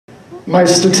My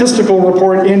statistical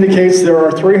report indicates there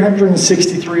are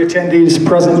 363 attendees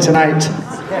present tonight.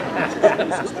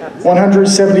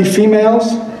 170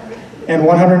 females and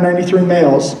 193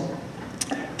 males.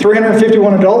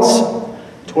 351 adults,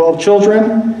 12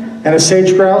 children, and a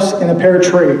sage grouse in a pear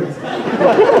tree.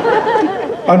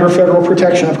 Under federal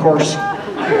protection, of course.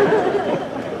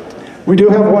 We do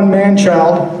have one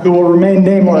man-child who will remain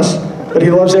nameless, but he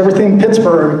loves everything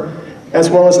Pittsburgh, as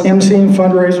well as emceeing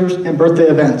fundraisers and birthday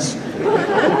events.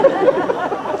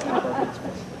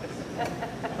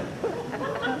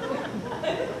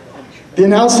 The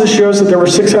analysis shows that there were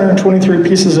 623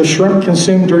 pieces of shrimp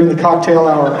consumed during the cocktail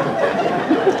hour.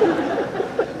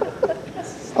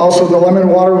 Also, the lemon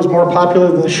water was more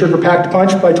popular than the sugar-packed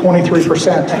punch by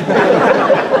 23%.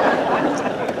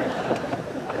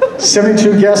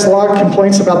 72 guests logged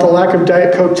complaints about the lack of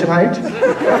Diet Coke tonight.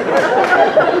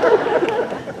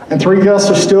 And 3 guests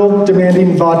are still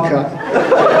demanding vodka,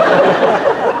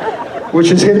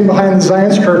 which is hidden behind the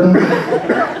Zion's curtain,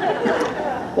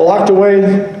 locked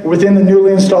away within the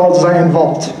newly installed Zion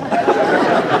vault.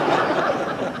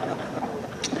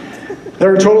 There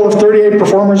are a total of 38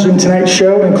 performers in tonight's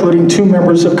show, including 2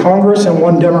 members of Congress and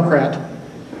 1 Democrat.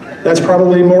 That's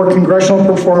probably more congressional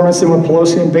performance than when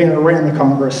Pelosi and Boehner ran the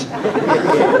Congress.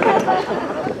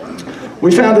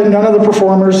 We found that none of the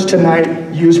performers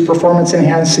tonight used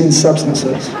performance-enhancing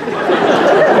substances.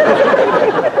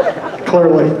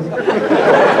 Clearly.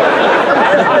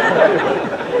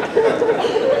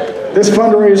 This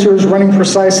fundraiser is running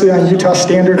precisely on Utah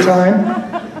Standard Time,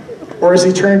 or as the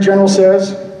Attorney General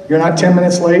says, you're not 10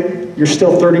 minutes late, you're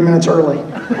still 30 minutes early.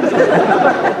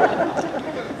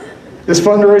 This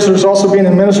fundraiser is also being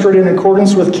administered in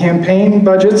accordance with campaign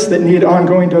budgets that need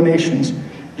ongoing donations.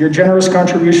 Your generous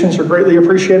contributions are greatly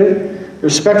appreciated.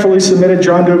 Respectfully submitted,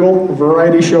 John Dougall,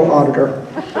 Variety Show Auditor.